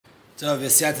So,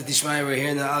 V'siyata Tishmai, we're here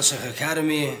in the Alshech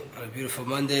Academy on a beautiful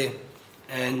Monday,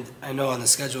 and I know on the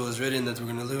schedule is written that we're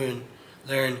going to learn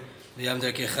V'yam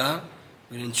Darkecha,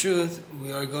 but in truth,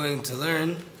 we are going to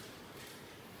learn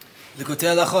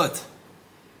Likutei Halachot.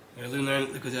 We're going to learn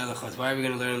Likutei Halachot. Why are we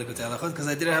going to learn Likutei Halachot? Because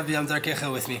I didn't have V'yam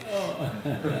Darkecha with me.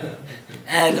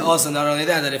 And also, not only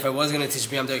that if I was going to teach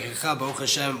V'yam Darkecha, Baruch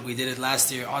Hashem, we did it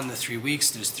last year on the 3 weeks.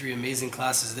 There's 3 amazing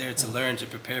classes there to learn, to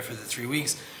prepare for the 3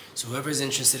 weeks. So whoever's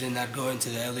interested in that, go into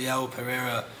the Eliyahu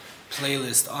Pereira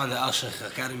playlist on the Alshech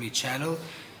Academy channel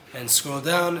and scroll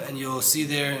down, and you'll see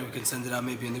there, and we can send it out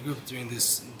maybe in the group during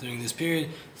this period,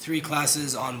 3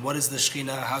 classes on what is the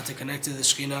Shekhinah, how to connect to the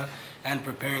Shekhinah, and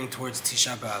preparing towards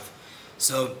Tisha B'Av.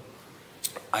 So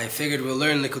I figured we'll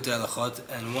learn Likutei Halachot,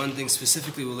 and one thing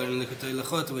specifically we'll learn Likutei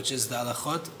Halachot, which is the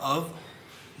Halachot of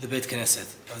the Beit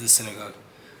Knesset, of the synagogue.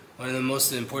 One of the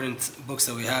most important books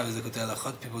that we have is Likutei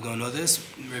Halachot. People don't know this.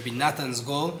 Rabbi Natan's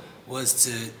goal was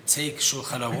to take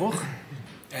Shulchan Aruch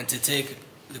and to take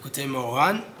Likutei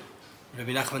Moran,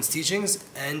 Rabbi Nachman's teachings,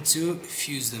 and to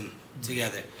fuse them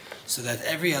together, so that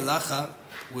every halacha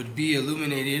would be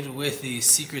illuminated with the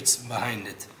secrets behind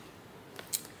it.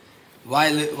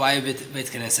 Why Beit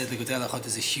Knesset? Likutei Halachot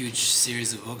is a huge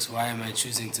series of books. Why am I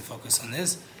choosing to focus on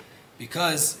this?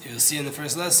 Because you'll see in the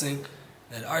first lesson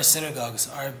that our synagogues,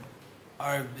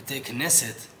 our Beit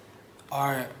Knesset,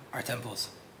 are our temples.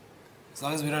 As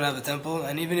long as we don't have a temple,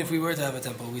 and even if we were to have a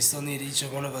temple, we still need each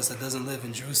one of us that doesn't live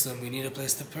in Jerusalem. We need a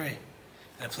place to pray,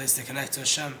 and a place to connect to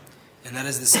Hashem, and that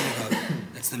is the synagogue.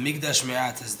 That's the Mikdash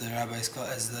Me'at, as the rabbis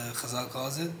as the Chazal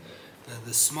calls it,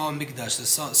 the small Mikdash, the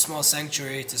small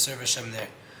sanctuary to serve Hashem there.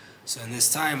 So in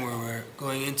this time where we're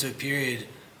going into a period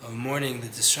of mourning the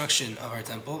destruction of our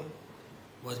temple,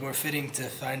 was more fitting to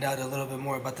find out a little bit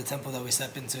more about the temple that we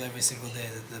step into every single day,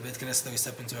 the Beit Knesset that we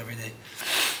step into every day.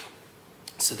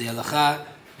 So the Halacha,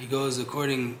 it goes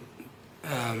according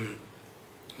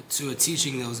to a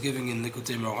teaching that was given in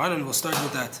Likutei Moran, and we'll start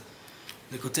with that.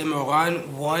 Likutei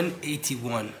Moran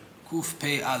 181, Kuf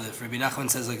Pei Aleph. Rabbi Nachman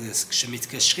says like this: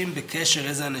 כשמתקשרים בקשר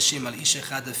איזה אנשים על איש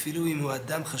אחד, אפילו אם הוא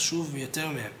אדם חשוב יותר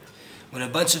מהם. When a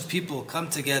bunch of people come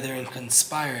together and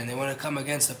conspire and they want to come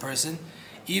against a person,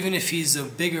 even if he's a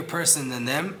bigger person than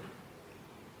them,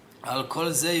 al kol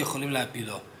zeh yocholim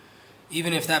la'apilo.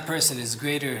 Even if that person is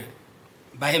greater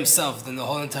by himself than the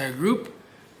whole entire group,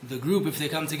 the group, if they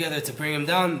come together to bring him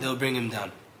down, they'll bring him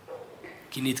down.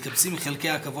 Ki nitkabetzim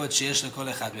chelkei hakavod sheyesh lekol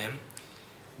echad mehem.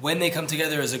 When they come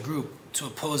together as a group to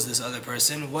oppose this other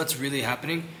person, what's really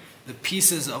happening? The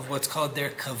pieces of what's called their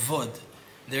kavod,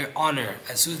 their honor,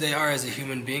 as who they are as a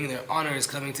human being, their honor is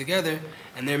coming together,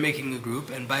 and they're making a group.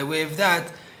 And by way of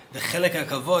that, the chelek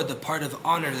hakavod, the part of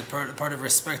honor, the part of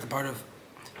respect, the part of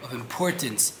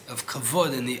importance, of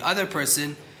kavod in the other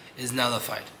person, is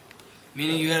nullified.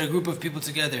 Meaning you had a group of people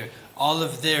together, all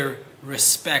of their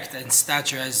respect and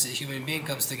stature as a human being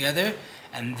comes together,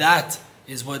 and that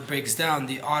is what breaks down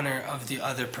the honor of the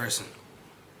other person.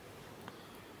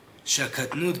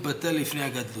 Shakatnut batel lifnei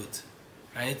hagadlut.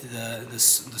 Right? The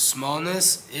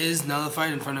smallness is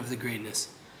nullified in front of the greatness.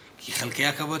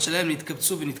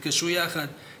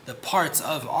 The parts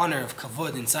of honor, of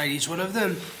kavod inside each one of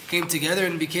them came together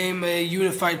and became a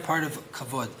unified part of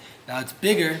kavod. Now it's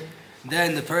bigger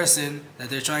than the person that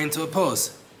they're trying to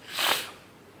oppose.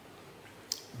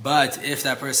 But if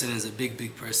that person is a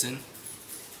big person,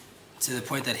 to the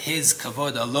point that his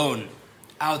kavod alone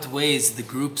outweighs the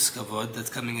group's kavod that's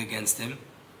coming against him,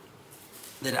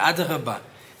 then adarabah,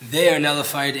 they are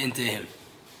nullified into him.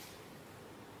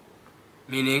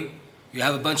 Meaning, you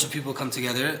have a bunch of people come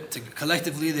together,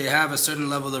 collectively they have a certain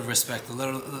level of respect,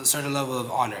 a certain level of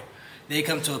honor. They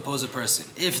come to oppose a person.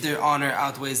 If their honor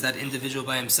outweighs that individual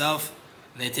by himself,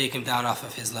 they take him down off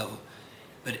of his level.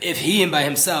 But if he by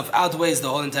himself outweighs the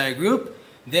whole entire group,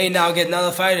 they now get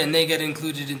nullified and they get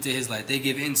included into his light. They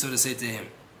give in, so to say, to him.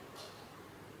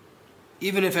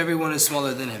 Even if everyone is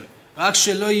smaller than him.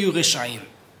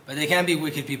 But they can't be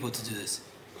wicked people to do this.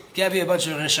 It can't be a bunch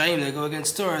of Rishayim that go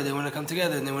against Torah, they want to come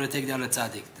together and they want to take down a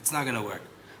tzaddik. That's not going to work.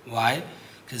 Why?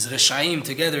 Because Rishayim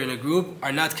together in a group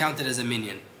are not counted as a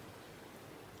minion.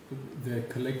 The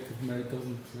collective merit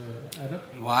doesn't add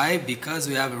up? Why? Because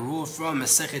we have a rule from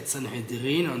Masechet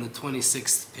Sanhedrin on the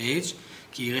 26th page.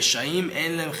 Ki Rishayim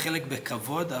en lem chelek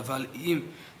bekavod, aval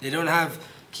im. They don't have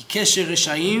Ki kesher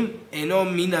Rishayim eno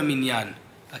mina minyan.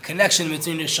 A connection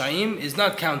between Rishayim is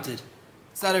not counted.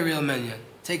 It's not a real minyan.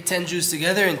 Take 10 Jews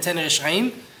together and 10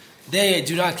 Rishayim. They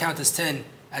do not count as 10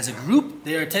 as a group.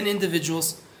 They are 10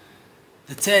 individuals.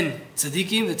 The 10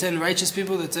 tzaddikim, the 10 righteous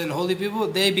people, the 10 holy people,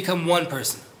 they become one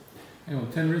person. You know,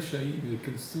 10 Rishayim, you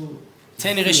can still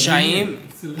 10 Rishayim,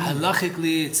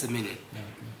 halachically, it's the meaning.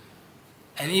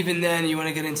 And even then, you want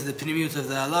to get into the pnimiyut of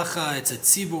the halacha, it's a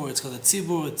tzibur, it's called a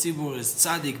tzibur. A tzibur is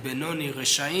tzadik, benoni,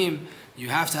 rishayim. You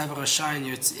have to have a rasha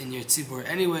in your tzibur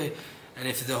anyway. And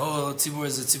if the whole tzibur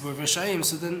is a tzibur of rishayim,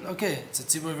 so then, okay, it's a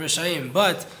tzibur of rishayim.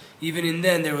 But even in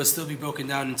then, there will still be broken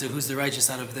down into who's the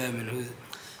righteous out of them and who's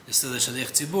still the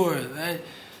shaliach tzibur, right?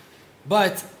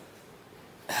 But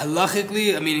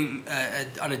halachically, I mean,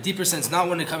 on a deeper sense, not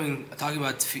when talking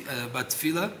about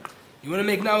tefillah, you want to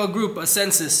make now a group, a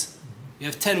census. You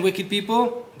have 10 wicked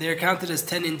people, they are counted as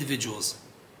 10 individuals.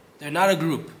 They're not a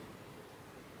group.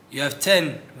 You have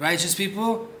 10 righteous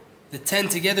people, the 10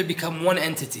 together become one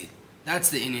entity. That's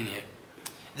the inyan here.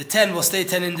 The 10 will stay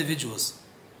 10 individuals.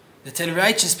 The 10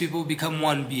 righteous people become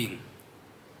one being.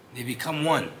 They become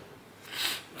one.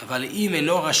 אבל אם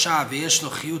אינו רשע ויש לו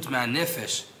חיות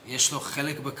מהנפש, יש לו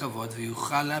חלק בכבוד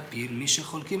ויוכל להפיל מי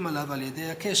שחולקים עליו על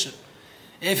ידי הקשר.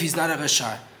 If he's not a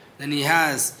rasha, then he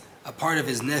has a part of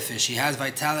his nefesh, he has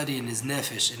vitality in his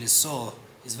nefesh, in his soul,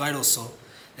 his vital soul,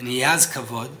 and he has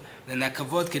kavod, then that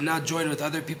kavod can now join with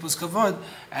other people's kavod,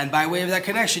 and by way of that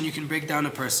connection, you can break down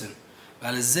a person.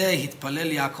 This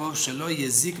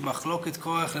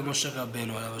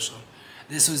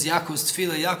was Yaakov's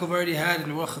tefillah. Yaakov already had in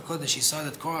Ruach HaKodesh, he saw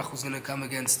that Korach was going to come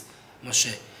against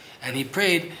Moshe. And he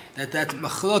prayed that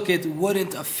machloket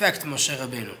wouldn't affect Moshe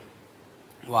Rabbeinu.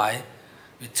 Why?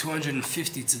 With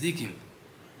 250 tzaddikim.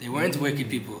 They weren't wicked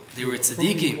people. They were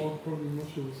tzaddikim. Probably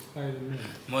Moshe was higher than him.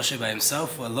 Moshe by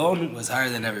himself alone was higher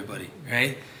than everybody,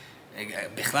 right?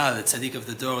 Bichlal, the tzaddik of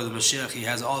the Torah, the Mashiach, he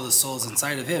has all the souls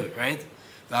inside of him, right?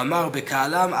 V'amar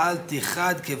b'ka'alam al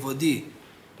tichad kevodi.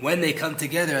 When they come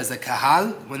together as a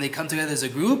kahal, when they come together as a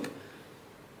group,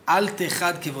 al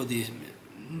tichad kevodi.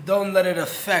 Don't let it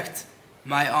affect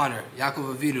my honor,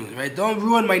 Yaakov Avinu, right? Don't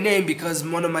ruin my name because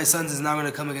one of my sons is now going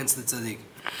to come against the tzaddik.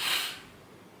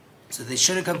 So they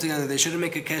shouldn't come together. They shouldn't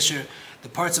make a kesher. The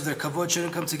parts of their kavod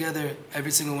shouldn't come together,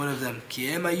 every single one of them. Ki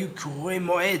em hayu kurei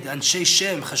moed, anshe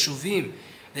Shem, chashuvim.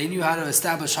 They knew how to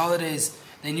establish holidays.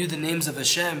 They knew the names of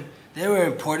Hashem. They were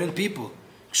important people.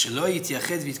 כשלא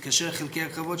יתייחד ויתקשר חלקי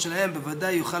הכבוד שלהם,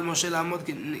 בוודאי יוכל משה לעמוד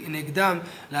נגדם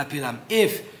להפילם.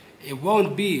 If it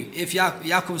won't be, if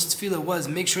Yaakov's tefillah was,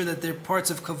 make sure that their parts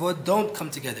of kavod don't come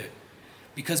together.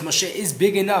 Because Moshe is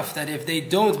big enough that if they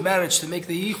don't manage to make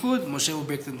the yichud, Moshe will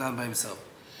break them down by himself.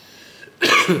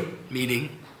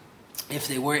 Meaning, if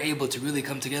they were able to really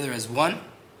come together as one,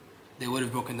 they would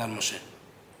have broken down Moshe.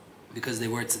 Because they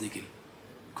were tzaddikim.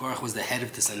 Korach was the head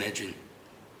of the Sanhedrin.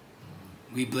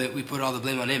 We put all the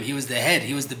blame on him. He was the head.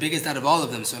 He was the biggest out of all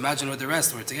of them. So imagine what the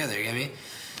rest were together. You get me?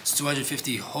 It's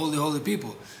 250 holy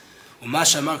people. Why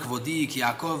does it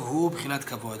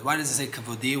say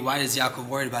kavodi? Why is Yaakov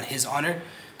worried about his honor?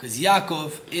 Because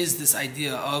Yaakov is this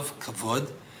idea of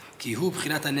kavod. Because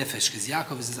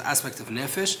Yaakov is this aspect of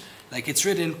nefesh. Like it's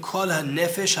written, Kol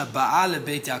ha-nefesh ha-ba'a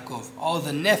le-beit Yaakov. All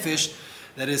the nefesh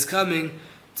that is coming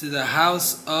to the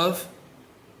house of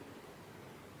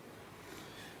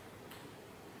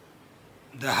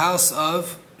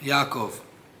Yaakov.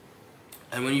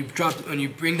 And when you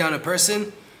bring down a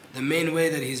person, the main way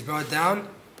that he's brought down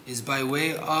is by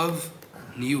way of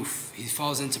niyuf. He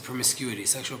falls into promiscuity,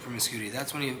 sexual promiscuity.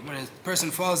 That's when a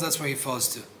person falls, that's where he falls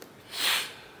to.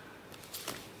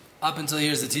 Up until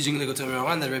here's the teaching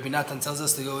Likutei that Rabbi Natan tells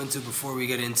us to go into before we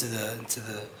get into the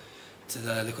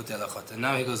Likutei Halachot. And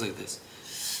now he goes like this.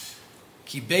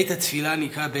 Ki Beit Tefillah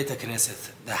nikra Beit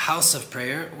Knesset. The house of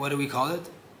prayer, what do we call it?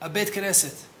 A Beit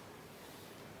Knesset.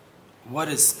 What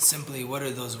do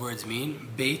those words mean?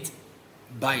 Beit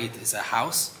is a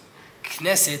house.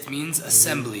 Knesset means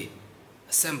assembly,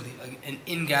 an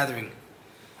ingathering.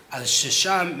 Al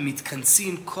shesham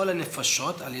mitkansin kol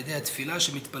hanefashot al yedei hatfilah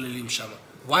shemitpalelim shama.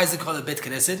 Why is it called a Beit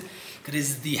Knesset? Because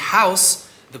it's the house,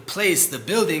 the place, the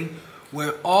building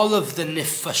where all of the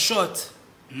nefashot,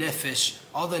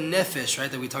 all the nefesh,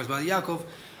 right, that we talked about Yaakov,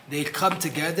 they come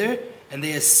together and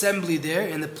they assembly there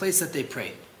in the place that they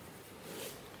pray.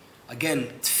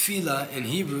 Again, tefillah in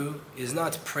Hebrew is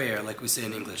not prayer like we say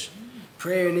in English.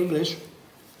 Prayer in English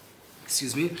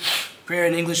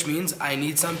means I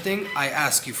need something, I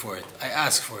ask you for it. I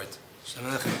ask for it.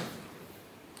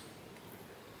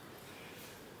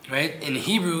 Right? In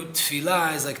Hebrew,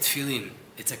 tefillah is like tefillin.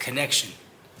 It's a connection.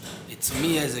 It's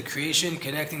me as a creation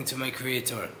connecting to my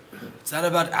Creator. It's not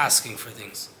about asking for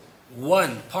things.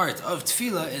 One part of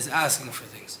tefillah is asking for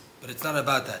things. But it's not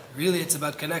about that. Really, it's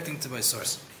about connecting to my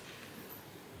source.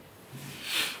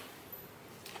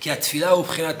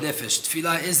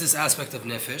 Tefillah is this aspect of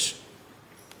nefesh.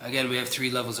 Again, we have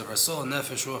three levels of our soul: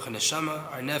 nefesh, ruach, and neshama.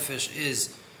 Our nefesh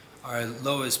is our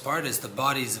lowest part is the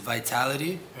body's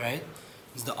vitality, right?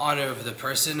 It's the honor of the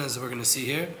person, as we're going to see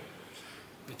here.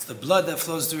 It's the blood that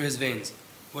flows through his veins.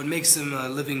 What makes him a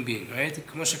living being, right?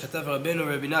 K'mo shekatav Rabbeinu,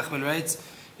 Rabbi Nachman writes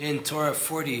in Torah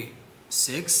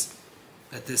 46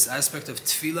 that this aspect of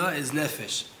tefillah is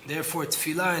nefesh. Therefore,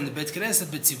 tefillah in the Beit Knesset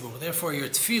b'tzibur. Therefore, your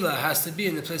tefillah has to be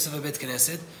in the place of a Beit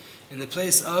Knesset, in the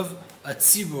place of a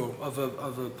tzibur, of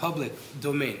a public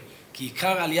domain. כי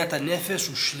עיקר עליית הנפש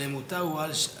ושלמותה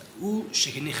הוא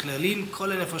שנכללים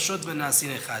כל הנפשות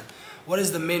ונעשים אחד. What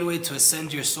is the main way to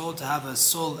ascend your soul, to have a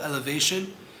soul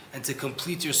elevation, and to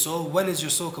complete your soul? When is your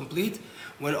soul complete?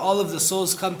 When all of the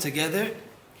souls come together,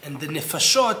 and the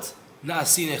nefashot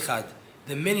na'asin echad.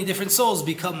 The many different souls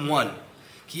become one.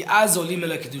 Ki az olim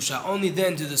el kedusha. Only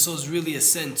then do the souls really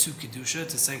ascend to kedusha,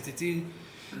 to sanctity.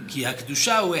 Ki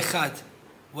ha-kedusha hu echad.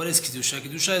 What is kedusha?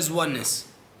 Kedusha is oneness.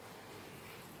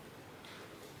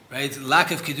 Right? Lack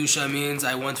of kedusha means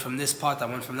I want from this pot, I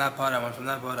want from that pot, I want from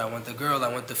that pot, I want the girl, I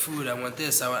want the food, I want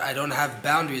this. I don't have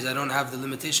boundaries, I don't have the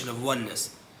limitation of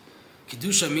oneness.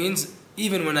 Kedusha means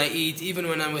even when I eat, even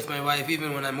when I'm with my wife,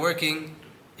 even when I'm working,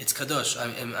 it's kadosh.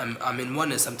 I'm in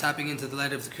oneness. I'm tapping into the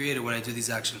light of the Creator when I do these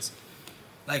actions.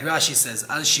 Like Rashi says,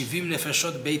 Al shivim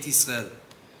nefeshot Beit Israel,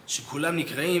 shekulam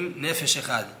nikreim nefesh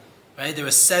echad. Right? There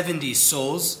were 70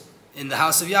 souls in the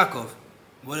house of Yaakov.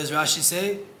 What does Rashi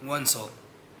say? One soul.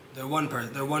 They're one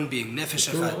person. They're one being. Nefesh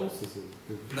echad.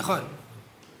 Nachon.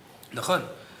 Nachon.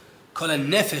 Kol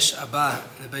nefesh abba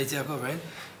Beit Yaakov, right?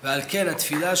 ועל כן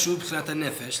התפילה שהוא בחינת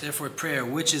הנפש, therefore prayer,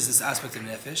 which is this aspect of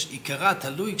נפש, עיקרה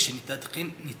תלוי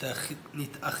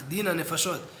כשנתאחדין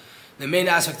הנפשות. The main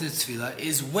aspect of tefillah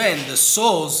is when the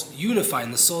souls unify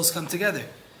and the souls come together.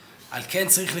 על כן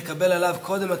צריך לקבל עליו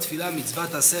קודם התפילה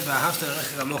מצוות עשה ואהבת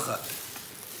לרעך כמוך.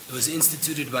 It was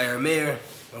instituted by our mayor,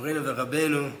 מורנו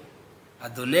ורבנו,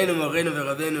 אדוננו מורנו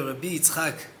ורבנו, רבי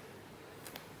יצחק.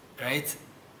 Right?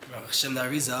 Hashem the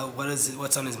Arizal,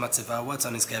 what's on his matzevah, what's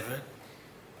on his kever?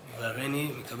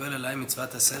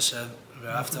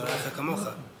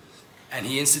 And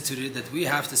he instituted that we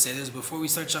have to say this before we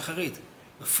start shacharit.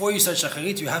 Before you start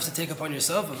shacharit, you have to take upon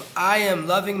yourself of, I am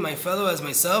loving my fellow as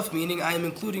myself, meaning I am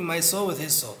including my soul with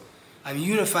his soul. I'm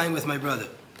unifying with my brother.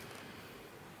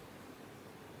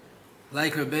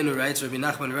 Like Rabbeinu writes, Rabbi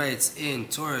Nachman writes in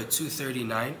Torah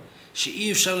 239,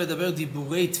 שאי אפשר לדבר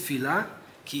דיבורי תפילה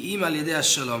כי אם על ידי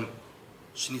השלום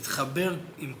שנתחבר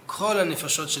עם כל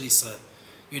הנפשות של ישראל.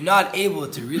 You're not able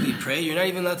to really pray. You're not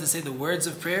even allowed to say the words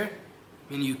of prayer.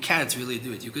 I mean, you can't really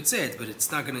do it. You could say it, but it's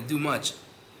not going to do much.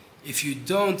 If you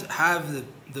don't have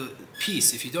the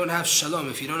peace, if you don't have shalom,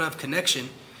 if you don't have connection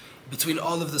between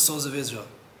all of the souls of Israel.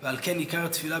 Therefore,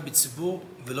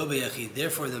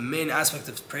 the main aspect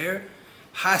of prayer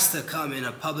has to come in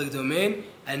a public domain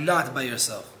and not by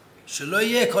yourself. It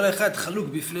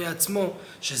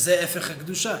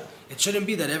shouldn't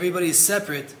be that everybody is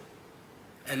separate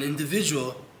an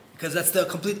individual, because that's the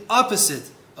complete opposite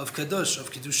of kadosh,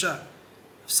 of kedusha,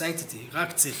 of sanctity.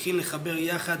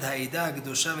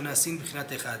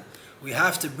 We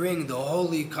have to bring the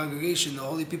holy congregation, the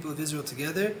holy people of Israel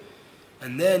together,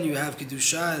 and then you have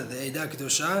kedusha, the eidah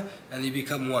kedusha, and they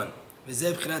become one. This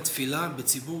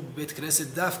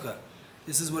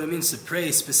is what it means to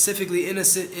pray specifically in a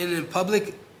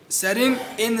public setting,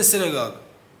 in the synagogue,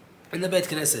 in the Beit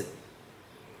Knesset.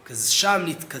 Because Sham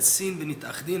nitkatsin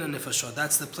v'nitachdin hanefashot.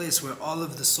 That's the place where all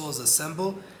of the souls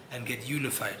assemble and get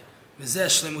unified. V'zeh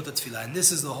shlemut tefillah. And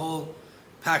this is the whole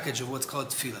package of what's called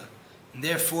tefillah. And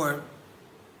therefore,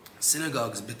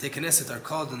 synagogues, Beit Knesset, are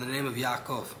called in the name of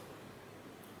Yaakov.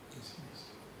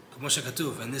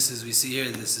 And this is, we see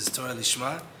here, this is Torah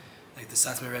Lishma. Like the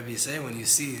Satmar Rebbe say, when you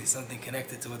see something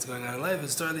connected to what's going on in life,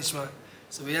 it's Torah Lishma.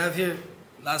 So we have here,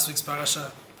 last week's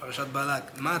parasha, Parashat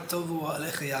Balak. Ma tovu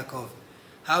alecha Yaakov.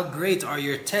 How great are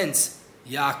your tents,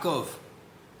 Yaakov?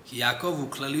 Yaakov hu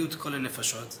klaliut kol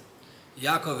nefashot.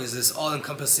 Yaakov is this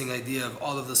all-encompassing idea of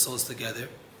all of the souls together,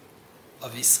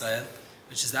 of Israel,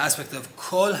 which is the aspect of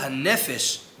kol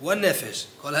hanefesh, one nefesh,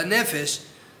 kol hanefesh,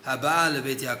 haba'a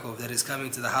lebeit Yaakov, that is coming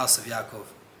to the house of Yaakov.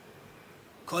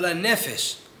 Kol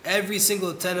hanefesh, every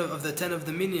single 10 of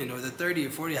the minyan, or the 30 or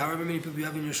 40, however many people you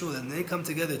have in your shul, and they come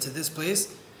together to this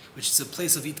place, which is a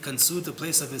place of itkansut, a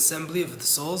place of assembly of the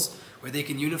souls, where they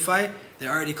can unify. They're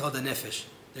already called a nefesh.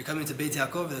 They're coming to Beit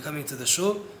Yaakov, they're coming to the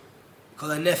shul,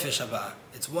 called a nefesh haba.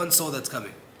 It's one soul that's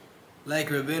coming. Like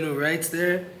Rabbeinu writes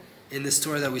there, in this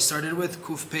Torah that we started with,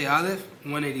 Kuf Pei Aleph,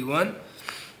 181,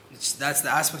 that's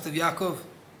the aspect of Yaakov.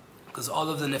 Because all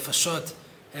of the nefashot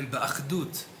and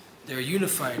ba'achdut, they're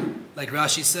unified. Like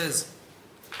Rashi says,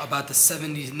 about the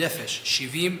 70 nefesh,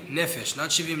 shivim nefesh, not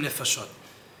shivim nefashot.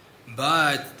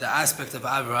 But the aspect of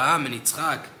Abraham and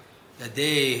Yitzchak, that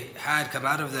they had come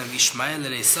out of them, Ishmael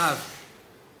and Esav,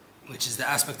 which is the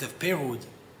aspect of Perud,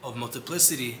 of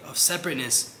multiplicity, of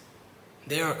separateness,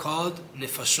 they are called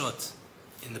Nefashot,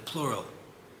 in the plural.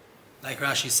 Like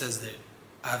Rashi says there,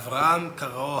 Avraham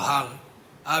karo har.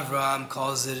 Avraham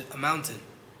calls it a mountain,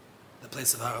 the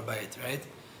place of Har Beit, right?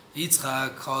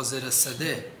 Yitzchak calls it a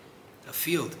sadeh, a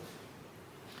field.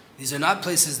 These are not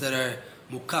places that are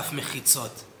mukaf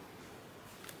mechitzot.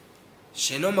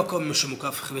 שאינו מקום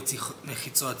שמוקף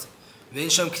מחיצות ואין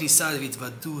שם כניסה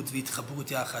והתוודות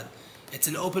והתחברות יחד. It's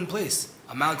an open place.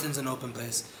 A mountain's an open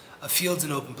place. A field's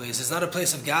an open place. It's not a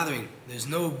place of gathering. There's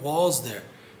no walls there.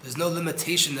 There's no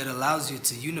limitation that allows you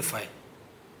to unify.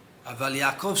 אבל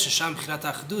יעקב ששם בחינת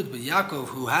האחדות, but Yaakov,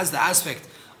 who has the aspect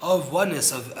of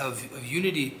oneness, of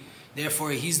unity,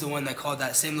 therefore he's the one that called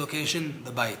that same location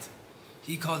the Beit.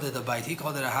 He called it a Beit. He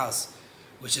called it a house,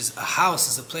 which is a house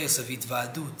is a place of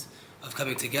itvadut, of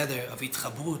coming together, of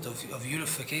itchabrut, of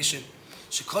unification.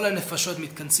 שכל הנפשות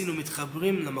מתכנסים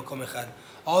ומתחברים למקום אחד.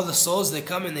 All the souls, they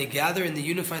come and they gather and they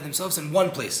unify themselves in one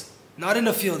place. Not in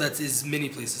a field that is many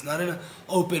places, not in an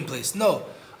open place. No,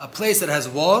 a place that has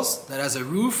walls, that has a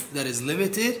roof, that is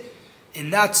limited. In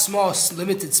that small,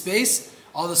 limited space,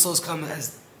 all the souls come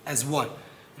as one.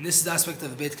 And this is the aspect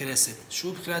of Beit Knesset.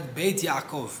 Shu b'chinat Beit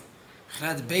Yaakov,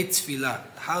 b'chinat Beit Tfilah,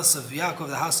 the house of Yaakov,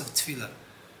 the house of Tfilah.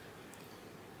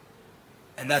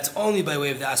 And that's only by way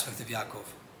of the aspect of Yaakov.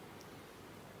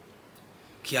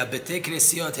 Ki ha-betei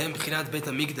knesiyot hem b'chinat Beit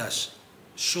HaMikdash.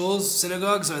 Shuls,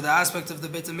 synagogues, are the aspect of the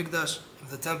Beit HaMikdash,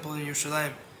 of the temple in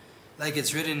Yerushalayim. Like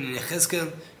it's written in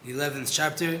Yechezkel, the 11th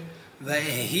chapter,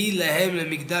 Va'ehi lehem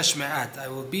le-mikdash me'at. I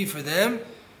will be for them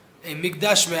a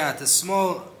mikdash me'at, a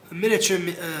small, miniature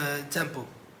temple.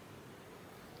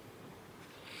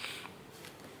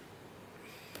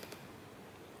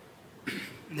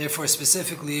 Therefore,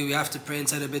 specifically, we have to pray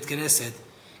inside a Beit Knesset,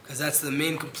 because that's the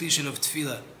main completion of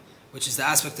Tefillah, which is the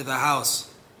aspect of a house.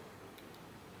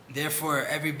 Therefore,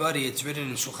 everybody, it's written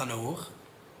in Shulchan Aruch,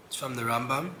 it's from the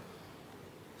Rambam,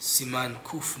 Siman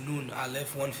Kuf Nun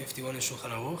Aleph 151 in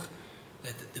Shulchan Aruch,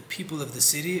 that the people of the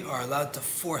city are allowed to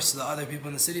force the other people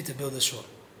in the city to build a shul.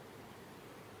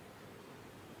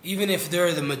 Even if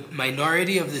they're the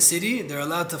minority of the city, they're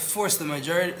allowed to force the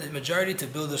majority to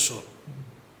build a shul.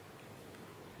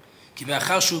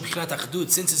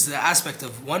 Since it's the aspect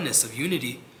of oneness, of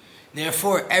unity,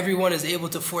 therefore everyone is able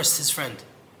to force his friend.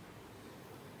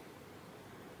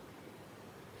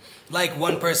 Like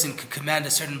one person could command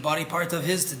a certain body part of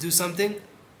his to do something,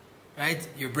 right?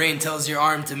 Your brain tells your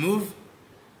arm to move.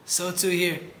 So too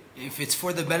here, if it's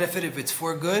for the benefit, if it's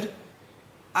for good,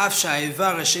 my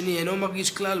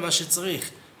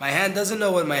hand doesn't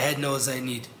know what my head knows I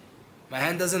need. My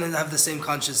hand doesn't have the same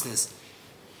consciousness.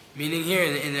 Meaning here,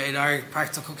 in our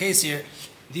practical case here,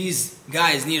 these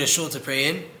guys need a shul to pray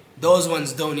in. Those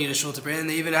ones don't need a shul to pray in.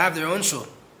 They even have their own shul.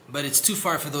 But it's too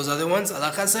far for those other ones.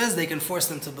 Halacha says they can force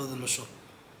them to build a shul.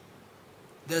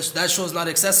 That shul is not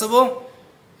accessible.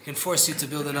 It can force you to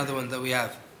build another one that we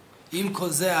have. Even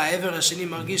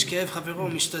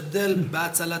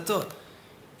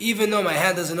though my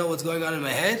hand doesn't know what's going on in my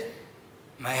head,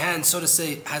 my hand, so to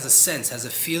say, has a sense, has a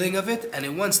feeling of it, and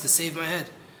it wants to save my head.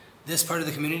 This part of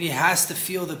the community has to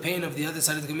feel the pain of the other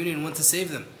side of the community and want to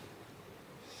save them.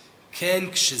 So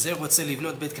if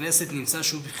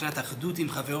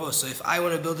I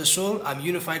want to build a shul, I'm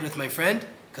unified with my friend,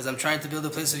 because I'm trying to build a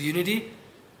place of unity,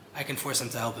 I can force him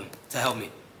to help me.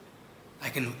 I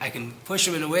can push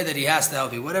him in a way that he has to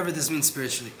help me, whatever this means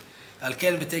spiritually.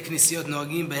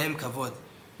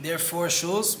 Therefore,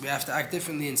 shuls, we have to act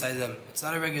differently inside them. It's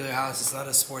not a regular house, it's not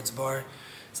a sports bar,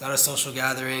 it's not a social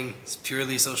gathering, it's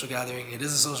purely a social gathering. It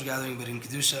is a social gathering, but in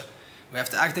Kedusha, we have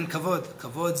to act in kavod.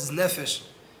 Kavod is nefesh.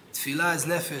 Tfilah is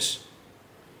nefesh.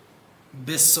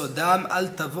 Besodam al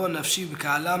tavo nafshi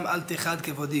b'ka'alam al techad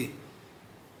kevodi.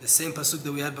 The same pasuk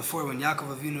that we had before when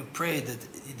Yaakov Avinu prayed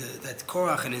that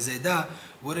Korach and his Edah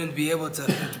wouldn't be able to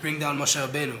bring down Moshe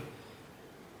Rabbeinu.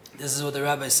 This is what the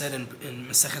rabbi said in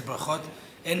Masechet Brachot.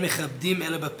 En mechabdim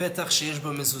ele b'petach sheyesh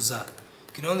bo mezuzah.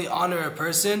 You can only honor a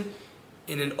person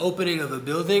in an opening of a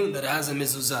building that has a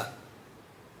mezuzah.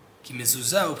 Ki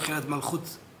mezuzah hu b'chinat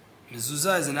malchut.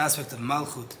 Mezuzah is an aspect of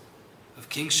malchut, of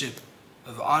kingship,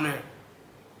 of honor.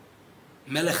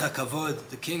 Melech HaKavod,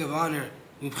 the king of honor.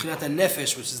 Hu b'chinat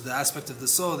ha-nefesh, which is the aspect of the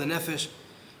soul, the nefesh.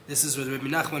 This is what Rabbi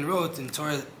Nachman wrote in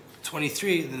Torah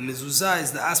 23. The mezuzah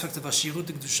is the aspect of Ashirut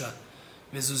Kedusha.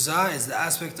 Mezuzah is the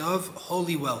aspect of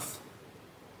holy wealth.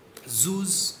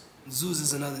 Zuz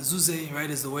is another. Zuzeh, right,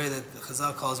 is the way that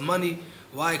Chazal calls money.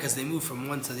 Why? Because they move from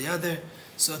one to the other.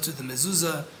 So to the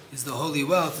mezuzah is the holy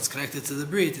wealth. It's connected to the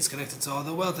Beit. It's connected to all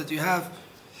the wealth that you have.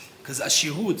 Because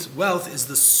ashirut, wealth, is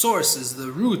the source, is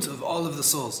the root of all of the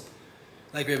souls.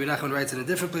 Like Rabbi Nachman writes in a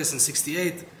different place in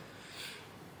 68.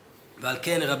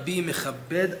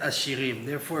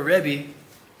 Therefore, Rabbi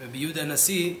Yehuda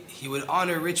Nasi, he would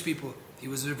honor rich people. He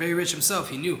was very rich himself.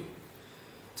 He knew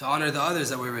to honor the others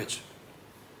that were rich.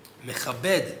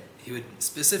 Mechabed, he would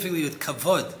specifically with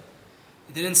kavod.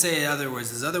 He didn't say other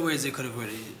words. There's other words they could have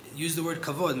used the word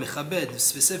kavod, mechabed,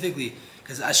 specifically,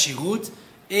 because ashirut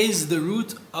is the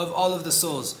root of all of the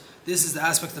souls. This is the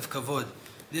aspect of kavod.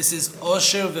 This is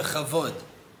osher v'chavod,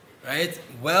 right?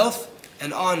 Wealth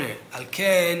and honor. Al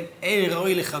ken ein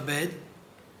raoi lechabed,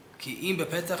 ki im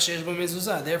bepetach sheyesh bo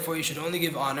mezuzah. Therefore, you should only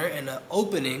give honor in an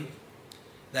opening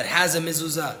that has a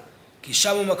mezuzah. Ki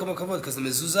shamu makom kavod, because the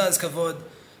mezuzah is kavod.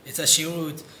 It's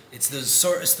ashirut. It's the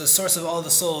source of all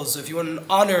the souls. So if you want to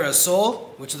honor a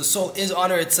soul, which the soul is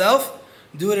honor itself,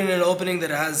 do it in an opening that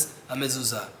has a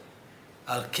mezuzah.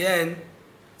 Al ken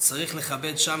tzarich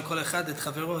lechabed sham kol echad et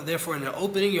chavero. Therefore, in an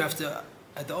opening, you have to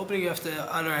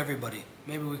honor everybody.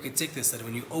 Maybe we could take this, that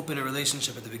when you open a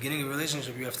relationship, at the beginning of a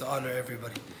relationship, you have to honor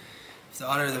everybody. You have to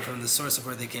honor them from the source of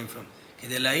where they came from.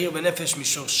 In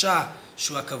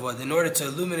order to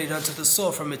illuminate unto the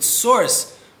soul from its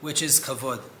source, which is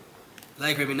kavod.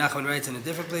 Like Rabbi Nachman writes in a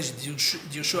different place,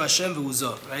 Dirshu Hashem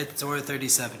v'uzo, right? Torah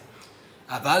 37.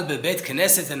 Aval bebeit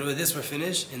Knesset, and with this we're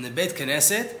finished. In the Beit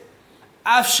Knesset,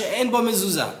 af she'en bo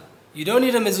mezuzah. You don't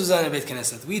need a mezuzah in a Beit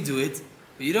Knesset. We do it,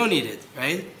 but you don't need it,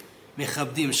 right?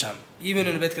 Mechabdim sham. Even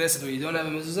in a Beit Knesset where you don't have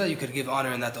a mezuzah, you could give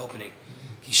honor in that opening.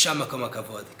 Ki sham makom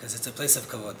hakavod, because it's a place of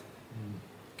kavod.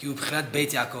 Ki hu b'chinat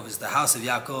Beit Yaakov, is the house of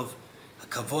Yaakov.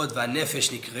 Kavod v'nefesh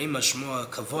nikreim mashmo.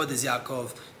 Kavod is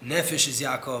Yaakov, nefesh is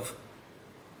Yaakov.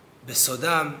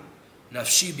 Besodam,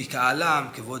 nafshi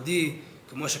bika'alam, kavodi,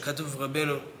 כמו שכתוב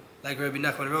רבנו, like Rabbi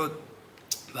Nachman wrote,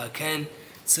 ועל כן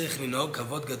צריך לנהוג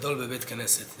כבוד גדול בבית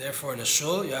כנסת. Therefore, in a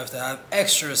shul, you have to have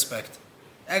extra respect,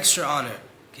 extra honor,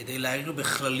 כדי להעיר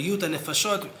בכלליות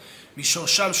הנפשות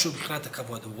משורשם שהוא בחינת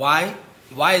הכבוד. Why?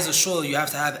 Why is a shul? You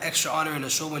have to have extra honor in a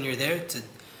shul when you're there,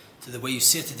 to the way you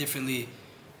sit differently,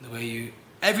 the way you...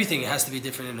 Everything has to be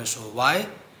different in a shul. Why?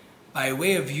 By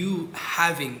way of you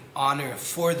having honor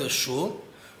for the shul,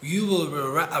 you will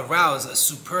arouse a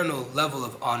supernal level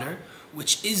of honor,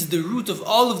 which is the root of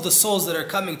all of the souls that are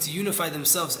coming to unify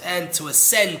themselves and to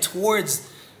ascend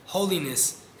towards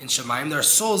holiness in Shemayim. There are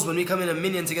souls, when we come in a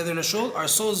minyan together in a shul, our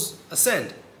souls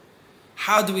ascend.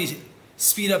 How do we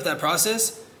speed up that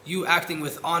process? You acting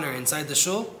with honor inside the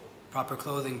shul, proper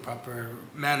clothing, proper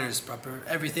manners, proper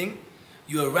everything.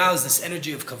 You arouse this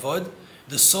energy of kavod.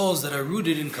 The souls that are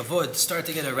rooted in kavod start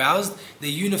to get aroused. They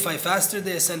unify faster,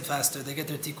 they ascend faster, they get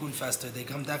their tikkun faster, they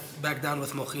come back down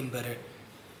with mochin better.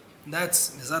 And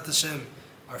that's, Bezat Hashem,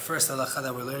 our first halacha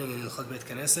that we're learning in Halachot Beit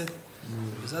Knesset.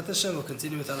 Bezat Hashem, we'll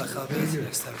continue with halacha Beit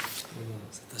next time.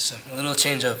 Bezat Hashem. A little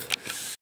change up.